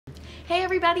Hey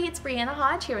everybody, it's Brianna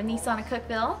Hodge here with Nissan of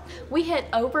Cookeville. We hit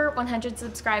over 100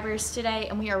 subscribers today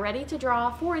and we are ready to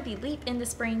draw for the Leap into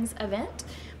Springs event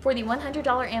for the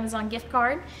 $100 Amazon gift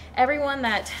card. Everyone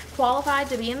that qualified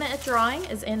to be in the drawing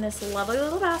is in this lovely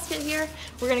little basket here.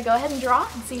 We're going to go ahead and draw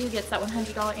and see who gets that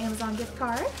 $100 Amazon gift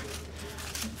card.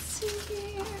 Let's see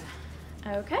here.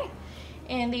 Okay,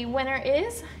 and the winner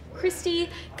is Christy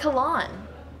Kalan.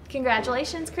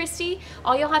 Congratulations, Christy.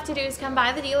 All you'll have to do is come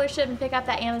by the dealership and pick up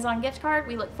that Amazon gift card.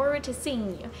 We look forward to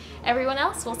seeing you. Everyone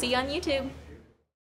else, we'll see you on YouTube.